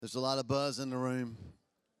There's a lot of buzz in the room.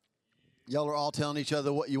 Y'all are all telling each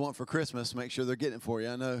other what you want for Christmas. Make sure they're getting it for you.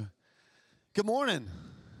 I know. Good morning.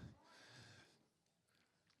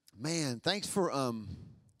 Man, thanks for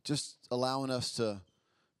just allowing us to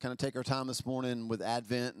kind of take our time this morning with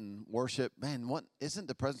Advent and worship. Man, what isn't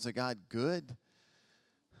the presence of God good?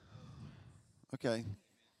 Okay,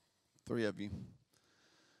 3 of you.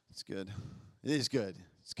 It's good. It is good.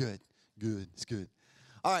 It's good. Good. It's good.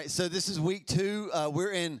 All right, so this is week 2.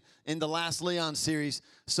 We're in the last Leon series.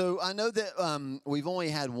 So I know that we've only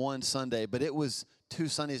had one Sunday, but it was 2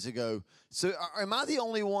 Sundays ago. So am I the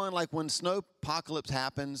only one, like when snow apocalypse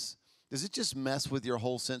happens, does it just mess with your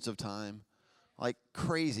whole sense of time? Like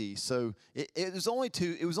crazy. So it was only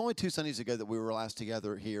 2 Sundays ago that we were last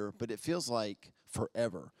together here, but it feels like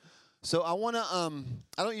forever. So I want to,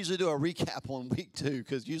 I don't usually do a recap on week 2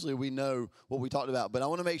 because usually we know what we talked about. But I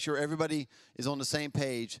want to make sure everybody is on the same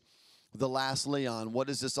page with the last Leon. What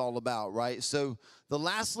is this all about, right? So the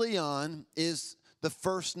last Leon is the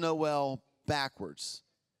first Noel backwards,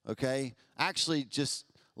 okay? Actually, just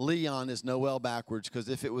Leon is Noel backwards because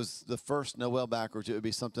if it was the first Noel backwards, it would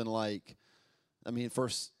be something like,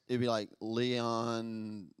 first it'd be like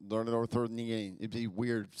Leon, it'd be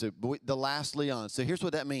weird. So the last Leon. So here's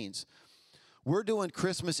what that means. We're doing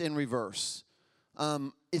Christmas in reverse.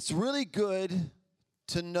 It's really good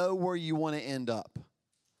to know where you want to end up.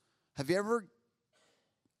 Have you ever,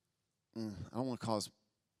 I don't want to cause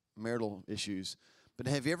marital issues, but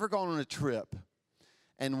have you ever gone on a trip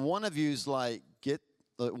and one of you's like,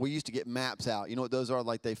 we used to get maps out. You know what those are?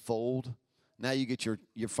 Like they fold. Now you get your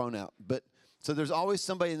phone out. But so there's always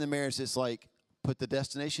somebody in the marriage that's like, put the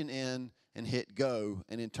destination in and hit go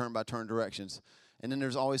and in turn-by-turn directions. And then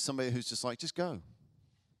there's always somebody who's just like, just go.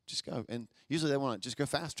 Just go. And usually they want to just go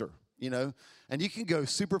faster, you know. And you can go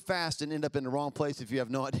super fast and end up in the wrong place if you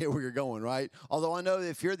have no idea where you're going, right? Although I know that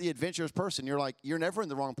if you're the adventurous person, you're never in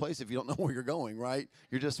the wrong place if you don't know where you're going, right?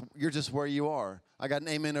 You're just where you are. I got an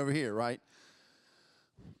amen over here, right?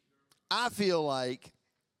 I feel like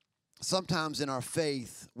sometimes in our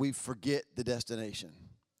faith, we forget the destination.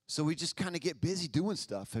 So we just kind of get busy doing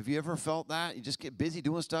stuff. Have you ever felt that? You just get busy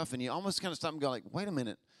doing stuff, and you almost kind of stop and go like, wait a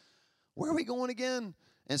minute, where are we going again?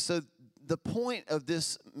 And so the point of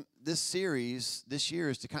this series this year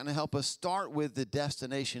is to kind of help us start with the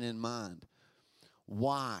destination in mind.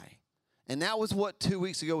 Why? And that was what 2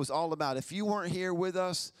 weeks ago was all about. If you weren't here with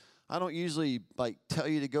us, I don't usually tell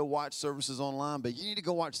you to go watch services online, but you need to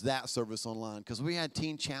go watch that service online because we had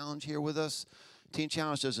Teen Challenge here with us. Teen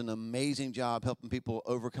Challenge does an amazing job helping people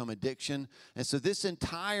overcome addiction. And so this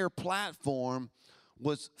entire platform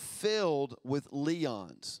was filled with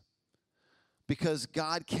Leons because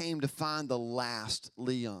God came to find the last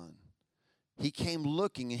Leon. He came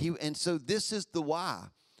looking, and so this is the why.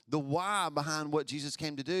 The why behind what Jesus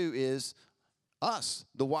came to do is us.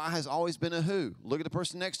 The why has always been a who. Look at the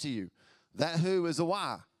person next to you. That who is a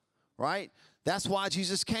why, right? That's why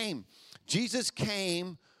Jesus came. Jesus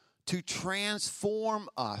came to transform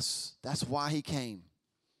us. That's why he came.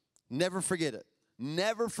 Never forget it.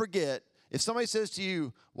 Never forget. If somebody says to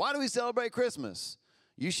you, why do we celebrate Christmas?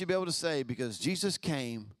 You should be able to say, because Jesus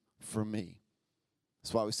came for me.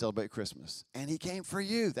 That's why we celebrate Christmas. And he came for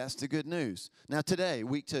you. That's the good news. Now today,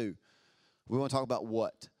 week 2, we want to talk about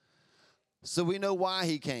what. So we know why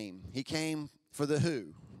he came. He came for the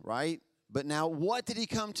who, right? But now what did he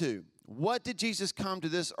come to? What did Jesus come to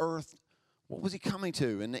this earth? What was he coming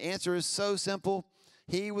to? And the answer is so simple.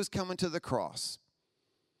 He was coming to the cross.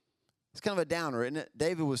 It's kind of a downer, isn't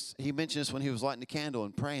it? He mentioned this when he was lighting the candle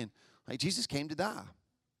and praying. Like Jesus came to die.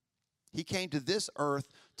 He came to this earth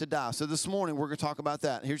to die. So this morning we're going to talk about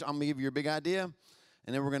that. I'm going to give you a big idea,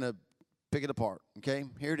 and then we're going to pick it apart, okay?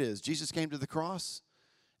 Here it is. Jesus came to the cross.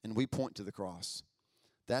 And we point to the cross.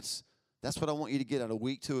 That's what I want you to get out of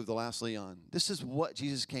week 2 of the last Leon. This is what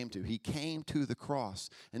Jesus came to. He came to the cross.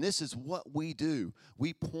 And this is what we do.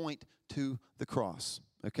 We point to the cross.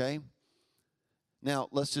 Okay? Now,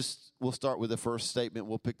 we'll start with the first statement.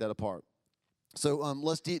 We'll pick that apart. So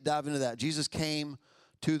let's dive into that. Jesus came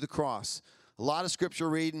to the cross. A lot of scripture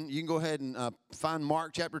reading. You can go ahead and find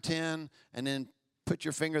Mark chapter 10 and then put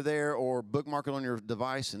your finger there or bookmark it on your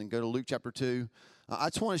device and then go to Luke chapter 2. I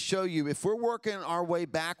just want to show you, if we're working our way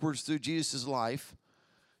backwards through Jesus' life,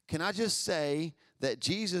 can I just say that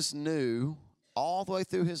Jesus knew all the way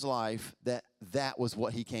through his life that was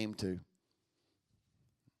what he came to?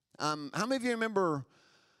 How many of you remember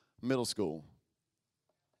middle school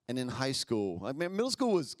and in high school? Middle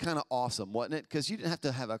school was kind of awesome, wasn't it? Because you didn't have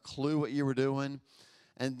to have a clue what you were doing.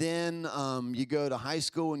 And then you go to high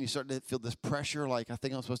school and you start to feel this pressure, like, I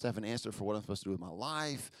think I'm supposed to have an answer for what I'm supposed to do with my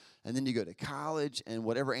life. And then you go to college, and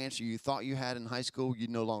whatever answer you thought you had in high school, you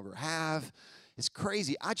no longer have. It's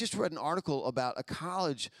crazy. I just read an article about a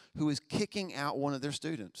college who is kicking out one of their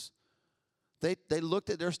students. They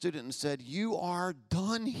looked at their student and said, "You are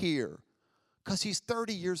done here," because he's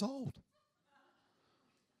 30 years old.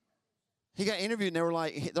 He got interviewed, and they're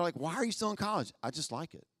like, "Why are you still in college?" "I just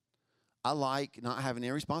like it. I like not having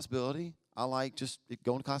any responsibility. I like just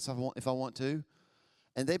going to class if I want to."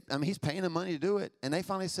 And he's paying them money to do it. And they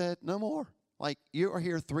finally said, "No more. Like, you are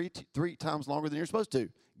here three times longer than you're supposed to.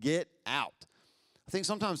 Get out." I think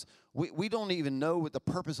sometimes we don't even know what the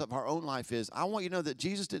purpose of our own life is. I want you to know that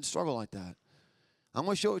Jesus didn't struggle like that. I'm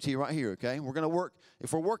going to show it to you right here, okay? We're going to work,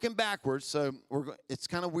 if we're working backwards, so it's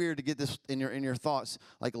kind of weird to get this in your thoughts.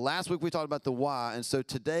 Like last week we talked about the why, and so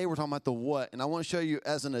today we're talking about the what. And I want to show you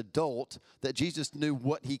as an adult that Jesus knew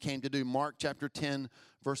what he came to do. Mark chapter 10,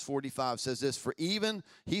 verse 45 says this,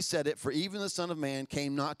 he said it, "For even the Son of Man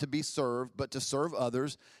came not to be served, but to serve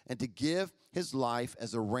others, and to give his life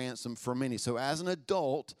as a ransom for many." So as an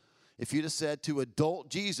adult, if you'd have said to adult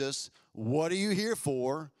Jesus, "What are you here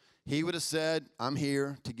for?" he would have said, "I'm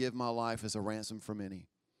here to give my life as a ransom for many."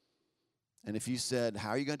 And if you said, "How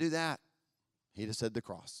are you going to do that?" he'd have said the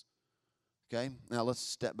cross. Okay? Now let's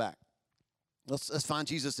step back. Let's find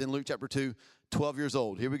Jesus in Luke chapter 2, 12 years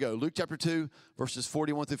old. Here we go. Luke chapter 2, verses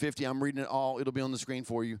 41 through 50. I'm reading it all. It'll be on the screen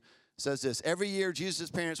for you. It says this, "Every year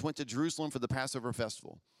Jesus' parents went to Jerusalem for the Passover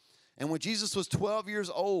festival. And when Jesus was 12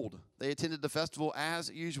 years old, they attended the festival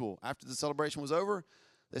as usual. After the celebration was over,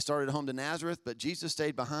 they started home to Nazareth, but Jesus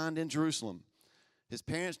stayed behind in Jerusalem. His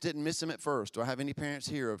parents didn't miss him at first." Do I have any parents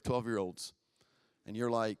here of 12-year-olds? And you're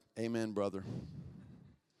like, "Amen, brother.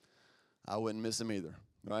 I wouldn't miss him either,"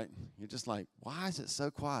 right? You're just like, "Why is it so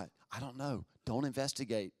quiet?" I don't know. Don't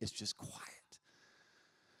investigate. It's just quiet.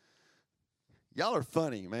 Y'all are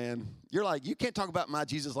funny, man. You're like, "You can't talk about my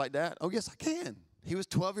Jesus like that." Oh, yes, I can. He was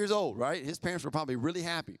 12 years old, right? His parents were probably really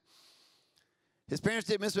happy. His parents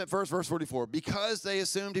didn't miss him at first, verse 44, because they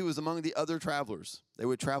assumed he was among the other travelers. They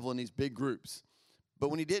would travel in these big groups. But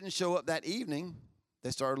when he didn't show up that evening,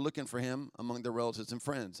 they started looking for him among their relatives and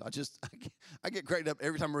friends. I get cracked up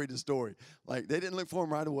every time I read the story. Like, they didn't look for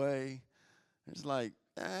him right away. It's like,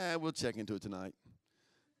 we'll check into it tonight.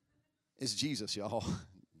 It's Jesus, y'all.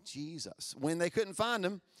 Jesus. When they couldn't find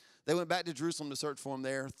him, they went back to Jerusalem to search for him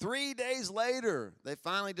there. 3 days later, they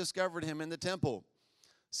finally discovered him in the temple,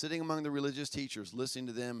 sitting among the religious teachers, listening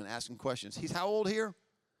to them and asking questions. He's how old here?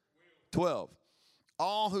 12.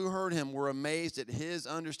 All who heard him were amazed at his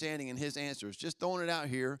understanding and his answers. Just throwing it out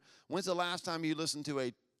here. When's the last time you listened to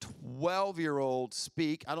a 12-year-old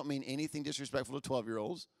speak? I don't mean anything disrespectful to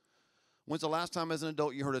 12-year-olds. When's the last time as an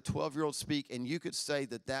adult you heard a 12-year-old speak and you could say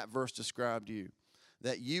that verse described you?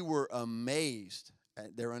 That you were amazed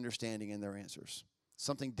at their understanding and their answers.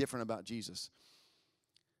 Something different about Jesus.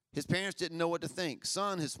 His parents didn't know what to think.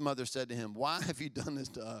 "Son," his mother said to him, "why have you done this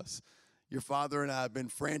to us? Your father and I have been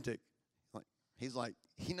frantic." He's like,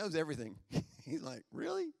 he knows everything. He's like,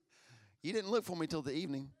 "Really? You didn't look for me till the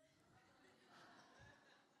evening."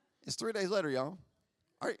 It's 3 days later, y'all.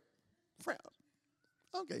 All right.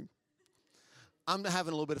 Okay. I'm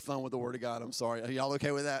having a little bit of fun with the Word of God. I'm sorry. Are y'all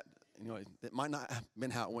okay with that? Anyway, it might not have been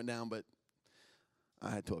how it went down, but I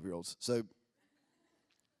had 12-year-olds. So,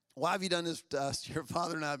 "Why have you done this to us? Your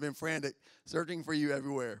father and I have been frantic, searching for you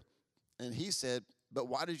everywhere." And he said, "But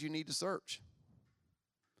why did you need to search?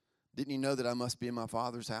 Didn't you know that I must be in my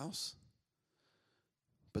Father's house?"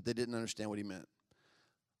 But they didn't understand what he meant.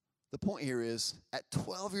 The point here is, at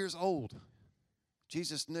 12 years old,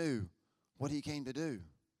 Jesus knew what he came to do.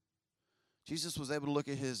 Jesus was able to look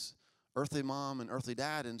at his earthly mom and earthly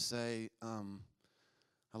dad and say,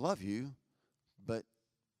 "I love you, but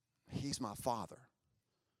he's my Father.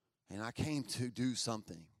 And I came to do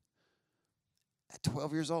something." At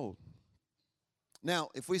 12 years old. Now,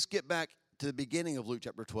 if we skip back to the beginning of Luke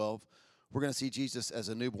chapter 12, we're going to see Jesus as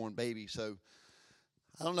a newborn baby. So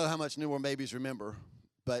I don't know how much newborn babies remember,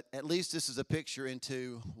 but at least this is a picture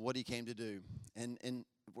into what he came to do. And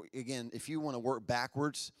again, if you want to work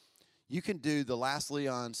backwards, you can do the Last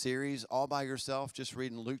Leon series all by yourself, just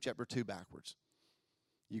reading Luke chapter 2 backwards.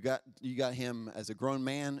 You got him as a grown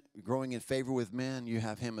man, growing in favor with men. You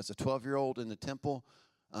have him as a 12-year-old in the temple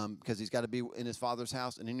because he's got to be in his father's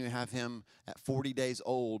house. And then you have him at 40 days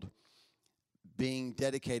old being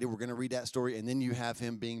dedicated. We're going to read that story. And then you have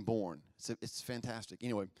him being born. It's fantastic.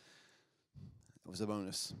 Anyway, it was a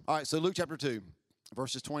bonus. All right, so Luke chapter 2,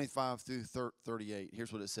 verses 25 through 38.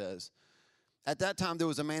 Here's what it says. "At that time there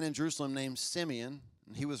was a man in Jerusalem named Simeon.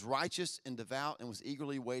 And he was righteous and devout and was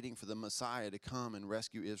eagerly waiting for the Messiah to come and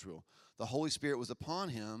rescue Israel. The Holy Spirit was upon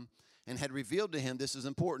him and had revealed to him, this is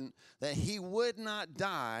important, that he would not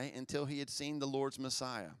die until he had seen the Lord's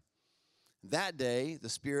Messiah. That day, the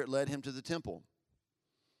Spirit led him to the temple.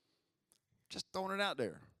 Just throwing it out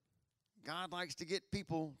there. God likes to get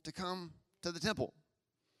people to come to the temple.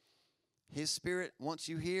 His Spirit wants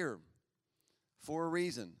you here for a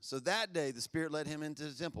reason. So that day, the Spirit led him into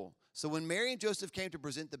the temple. So when Mary and Joseph came to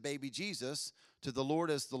present the baby Jesus to the Lord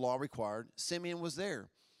as the law required, Simeon was there.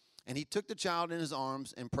 And he took the child in his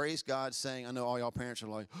arms and praised God, saying, I know all y'all parents are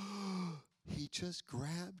like, oh, he just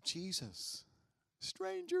grabbed Jesus.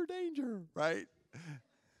 Stranger danger, right?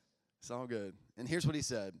 It's all good. And here's what he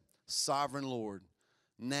said. Sovereign Lord,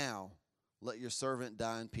 now let your servant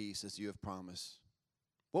die in peace as you have promised.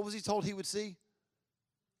 What was he told he would see?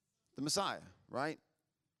 The Messiah, right?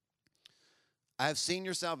 I have seen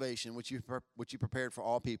your salvation, which you prepared for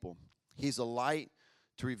all people. He's a light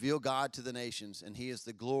to reveal God to the nations, and he is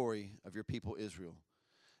the glory of your people Israel.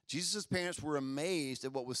 Jesus' parents were amazed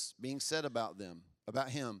at what was being said about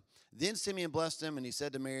him. Then Simeon blessed him, and he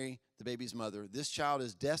said to Mary, the baby's mother, this child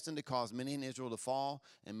is destined to cause many in Israel to fall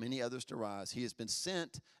and many others to rise. He has been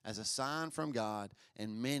sent as a sign from God,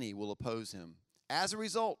 and many will oppose him. As a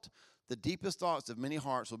result, the deepest thoughts of many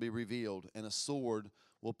hearts will be revealed, and a sword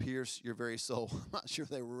will pierce your very soul. I'm not sure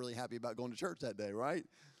they were really happy about going to church that day, right?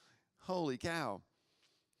 Holy cow.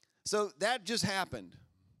 So that just happened.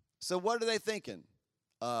 So what are they thinking?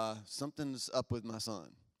 Something's up with my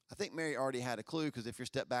son. I think Mary already had a clue, because if you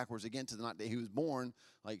step backwards again to the night that he was born,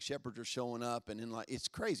 like shepherds are showing up, and then like it's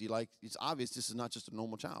crazy. Like it's obvious this is not just a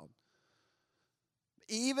normal child.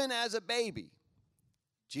 Even as a baby,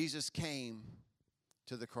 Jesus came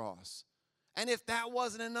to the cross. And if that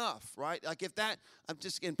wasn't enough, right? Like if that, I'm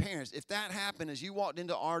just getting parents, if that happened as you walked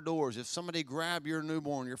into our doors, if somebody grabbed your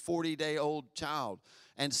newborn, your 40-day-old child,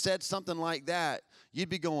 and said something like that, you'd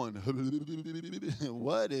be going,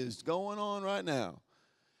 what is going on right now?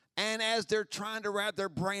 And as they're trying to wrap their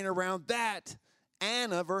brain around that,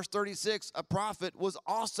 Anna, verse 36, a prophet, was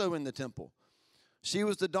also in the temple. She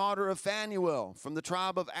was the daughter of Phanuel from the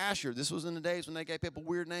tribe of Asher. This was in the days when they gave people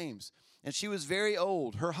weird names. And she was very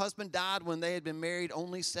old. Her husband died when they had been married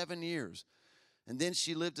only 7 years. And then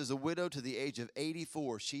she lived as a widow to the age of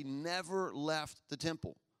 84. She never left the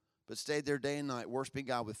temple, but stayed there day and night, worshiping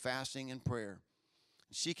God with fasting and prayer.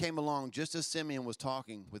 She came along just as Simeon was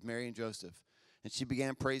talking with Mary and Joseph, and she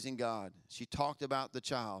began praising God. She talked about the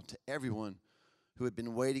child to everyone who had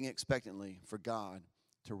been waiting expectantly for God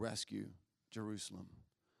to rescue Jerusalem.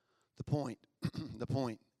 The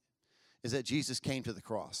point is that Jesus came to the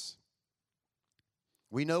cross.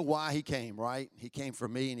 We know why he came, right? He came for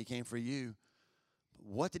me and he came for you. But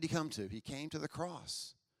what did he come to? He came to the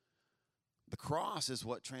cross. The cross is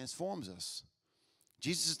what transforms us.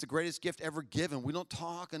 Jesus is the greatest gift ever given. We don't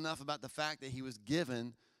talk enough about the fact that he was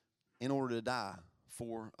given in order to die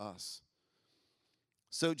for us.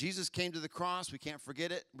 So Jesus came to the cross. We can't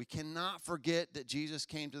forget it. We cannot forget that Jesus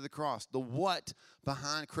came to the cross. The what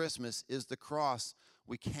behind Christmas is the cross.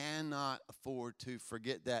 We cannot afford to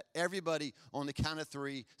forget that. Everybody on the count of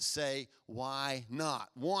three say, why not?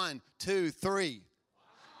 1, 2, 3.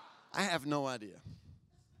 I have no idea.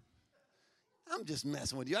 I'm just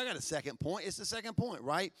messing with you. I got a second point. It's the second point,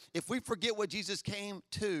 right? If we forget what Jesus came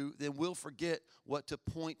to, then we'll forget what to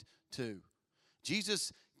point to.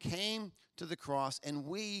 Jesus came to the cross, and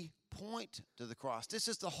we point to the cross. This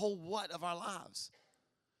is the whole what of our lives.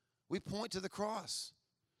 We point to the cross.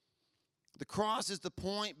 The cross is the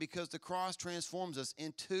point because the cross transforms us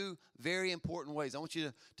in two very important ways. I want you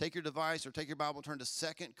to take your device or take your Bible, turn to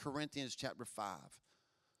 2 Corinthians chapter 5.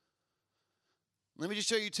 Let me just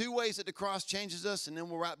show you two ways that the cross changes us, and then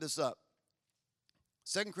we'll wrap this up.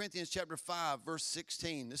 2 Corinthians chapter 5, verse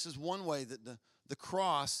 16. This is one way that the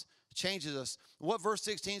cross changes us. What verse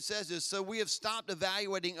 16 says is, so we have stopped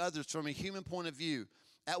evaluating others from a human point of view.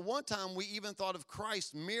 At one time, we even thought of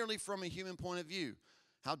Christ merely from a human point of view.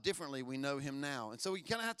 How differently we know him now. And so we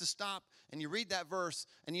kind of have to stop, and you read that verse,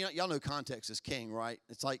 and y'all know context is king, right?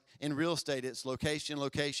 It's like in real estate, it's location,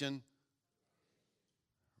 location.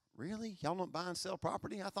 Really? Y'all don't buy and sell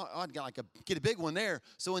property? I thought I'd get a big one there.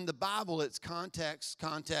 So in the Bible, it's context,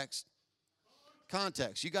 context,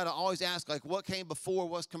 context. You got to always ask, like, what came before,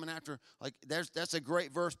 what's coming after? Like, that's a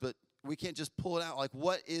great verse, but we can't just pull it out. Like,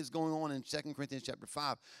 what is going on in 2 Corinthians chapter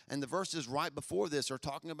 5? And the verses right before this are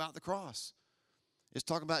talking about the cross. It's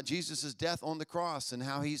talking about Jesus' death on the cross and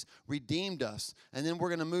how he's redeemed us. And then we're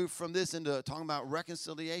going to move from this into talking about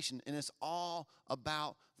reconciliation, and it's all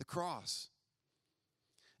about the cross.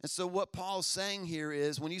 And so what Paul's saying here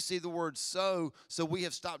is when you see the word so we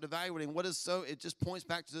have stopped evaluating. What is so? It just points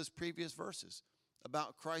back to those previous verses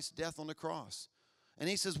about Christ's death on the cross. And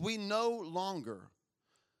he says we no longer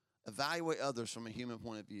evaluate others from a human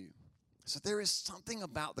point of view. So there is something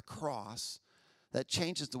about the cross that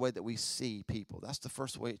changes the way that we see people. That's the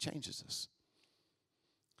first way it changes us.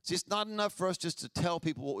 See, it's not enough for us just to tell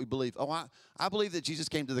people what we believe. Oh, I believe that Jesus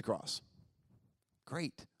came to the cross.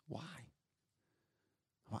 Great. Why?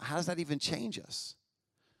 How does that even change us?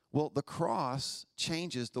 Well, the cross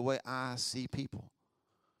changes the way I see people.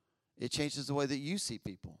 It changes the way that you see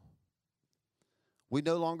people. We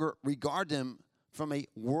no longer regard them from a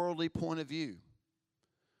worldly point of view.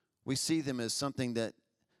 We see them as something that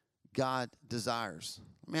God desires.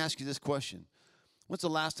 Let me ask you this question. When's the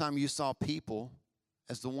last time you saw people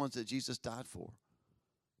as the ones that Jesus died for?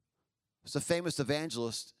 There's a famous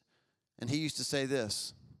evangelist, and he used to say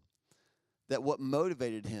this, that what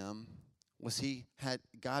motivated him was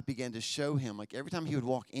God began to show him, like every time he would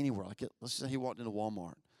walk anywhere, let's say he walked into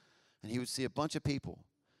Walmart, and he would see a bunch of people,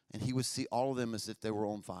 and he would see all of them as if they were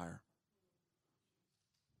on fire.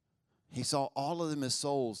 He saw all of them as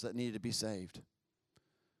souls that needed to be saved.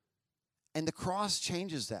 And the cross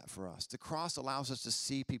changes that for us. The cross allows us to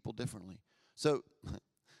see people differently. So,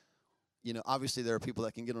 obviously there are people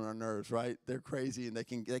that can get on our nerves, right? They're crazy, and they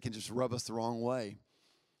can just rub us the wrong way.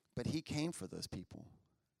 But he came for those people,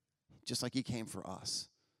 just like he came for us,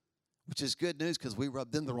 which is good news because we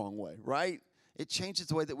rub them the wrong way, right? It changes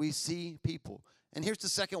the way that we see people. And here's the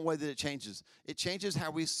second way that it changes. It changes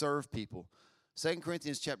how we serve people. 2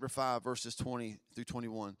 Corinthians chapter 5, verses 20 through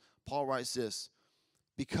 21, Paul writes this,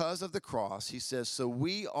 because of the cross, he says, so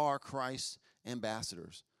we are Christ's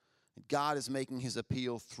ambassadors. God is making his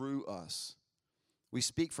appeal through us. We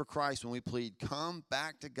speak for Christ when we plead, come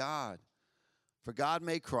back to God. For God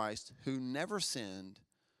made Christ, who never sinned,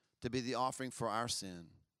 to be the offering for our sin,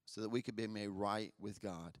 so that we could be made right with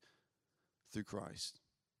God through Christ.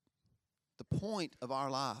 The point of our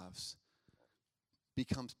lives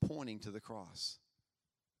becomes pointing to the cross.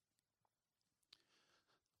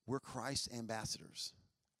 We're Christ's ambassadors.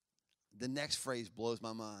 The next phrase blows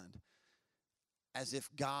my mind. As if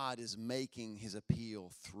God is making his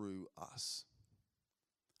appeal through us.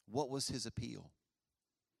 What was his appeal?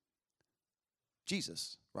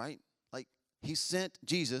 Jesus, right? Like he sent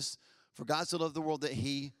Jesus, for God so loved the world that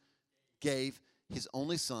he gave his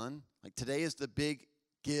only son. Like today is the big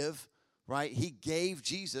give, right? He gave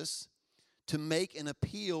Jesus to make an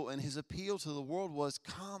appeal, and his appeal to the world was,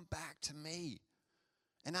 come back to me.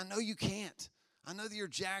 And I know you can't. I know that you're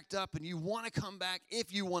jacked up and you want to come back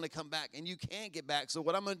if you want to come back, and you can't get back. So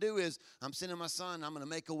what I'm going to do is I'm sending my son. I'm going to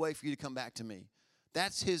make a way for you to come back to me.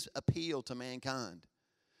 That's his appeal to mankind.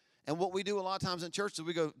 And what we do a lot of times in church is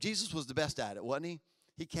we go, Jesus was the best at it, wasn't he?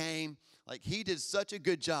 He came, like he did such a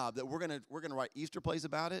good job that we're gonna write Easter plays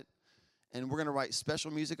about it, and we're gonna write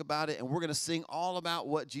special music about it, and we're gonna sing all about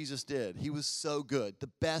what Jesus did. He was so good,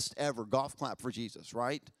 the best ever. Golf clap for Jesus,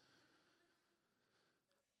 right?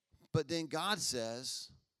 But then God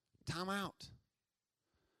says, time out.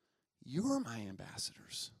 You're my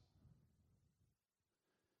ambassadors.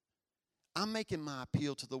 I'm making my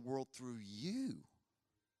appeal to the world through you.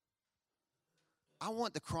 I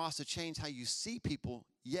want the cross to change how you see people.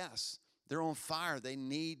 Yes, they're on fire. They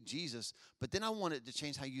need Jesus. But then I want it to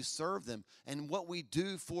change how you serve them. And what we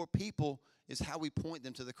do for people is how we point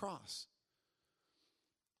them to the cross.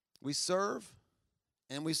 We serve,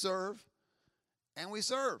 and we serve, and we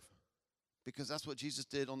serve. Because that's what Jesus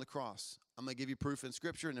did on the cross. I'm going to give you proof in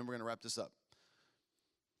Scripture, and then we're going to wrap this up.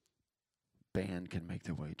 Band can make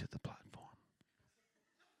their way to the platform.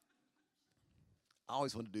 I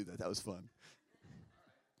always wanted to do that. That was fun.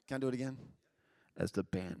 Can I do it again? As the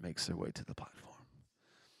band makes their way to the platform.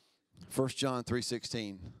 1 John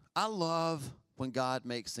 3:16. I love when God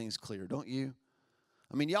makes things clear, don't you?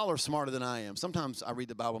 I mean, y'all are smarter than I am. Sometimes I read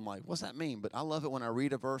the Bible, I'm like, what's that mean? But I love it when I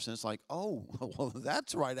read a verse and it's like, oh, well,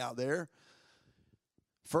 that's right out there.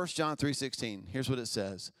 1 John 3:16. Here's what it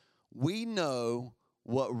says. We know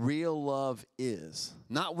what real love is.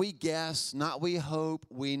 Not we guess, not we hope.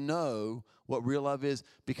 We know what real love is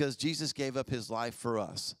because Jesus gave up his life for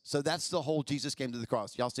us. So that's the whole Jesus came to the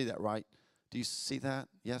cross. Y'all see that, right? Do you see that?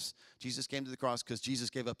 Yes. Jesus came to the cross because Jesus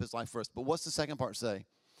gave up his life for us. But what's the second part say?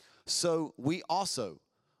 So we also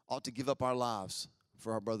ought to give up our lives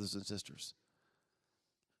for our brothers and sisters.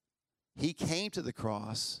 He came to the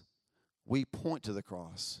cross. We point to the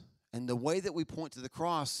cross. And the way that we point to the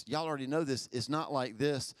cross, y'all already know this, is not like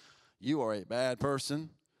this. You are a bad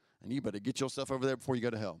person, and you better get yourself over there before you go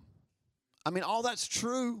to hell. I mean, all that's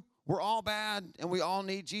true. We're all bad, and we all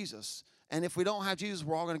need Jesus. And if we don't have Jesus,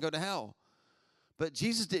 we're all going to go to hell. But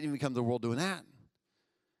Jesus didn't even come to the world doing that.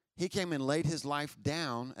 He came and laid his life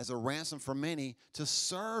down as a ransom for many to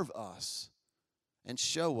serve us and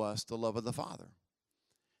show us the love of the Father.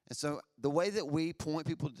 And so the way that we point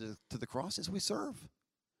people to the cross is we serve.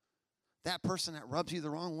 That person that rubs you the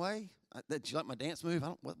wrong way, did you like my dance move?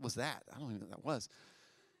 What was that? I don't even know what that was.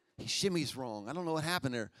 He shimmies wrong. I don't know what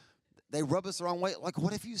happened there. They rub us the wrong way. Like,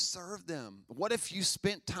 what if you served them? What if you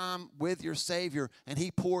spent time with your Savior and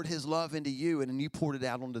he poured his love into you and then you poured it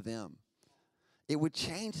out onto them? It would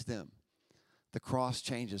change them. The cross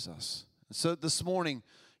changes us. So this morning,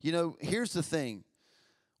 here's the thing.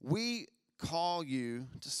 We call you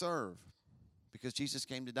to serve because Jesus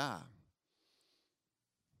came to die.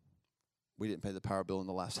 We didn't pay the power bill in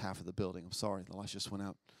the last half of the building. I'm sorry. The lights just went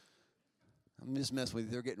out. I'm just messing with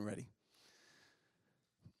you. They're getting ready.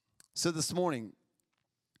 So this morning,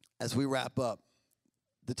 as we wrap up,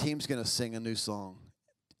 the team's going to sing a new song.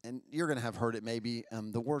 And you're going to have heard it maybe.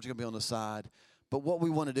 The words are going to be on the side. But what we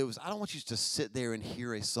want to do is I don't want you to just sit there and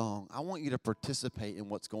hear a song. I want you to participate in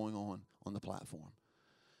what's going on the platform.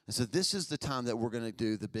 And so this is the time that we're going to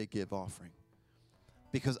do the big give offering.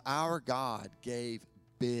 Because our God gave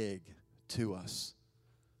big to us.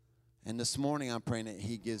 And this morning I'm praying that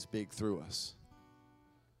he gives big through us.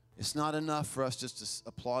 It's not enough for us just to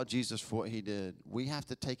applaud Jesus for what he did. We have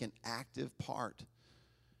to take an active part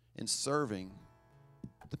in serving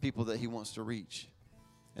the people that he wants to reach.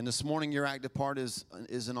 And this morning your active part is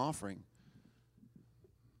an offering.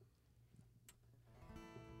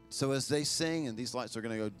 So as they sing, and these lights are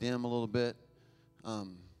going to go dim a little bit,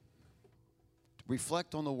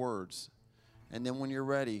 reflect on the words. And then when you're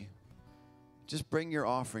ready, just bring your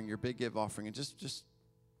offering, your big give offering, and just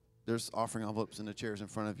there's offering envelopes in the chairs in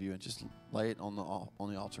front of you, and just lay it on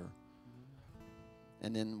the altar.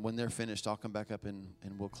 And then when they're finished, I'll come back up and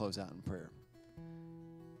we'll close out in prayer.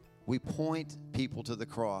 We point people to the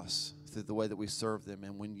cross through the way that we serve them.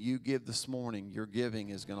 And when you give this morning, your giving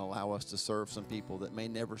is going to allow us to serve some people that may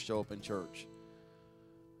never show up in church,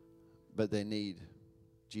 but they need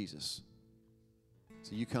Jesus.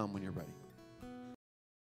 So you come when you're ready.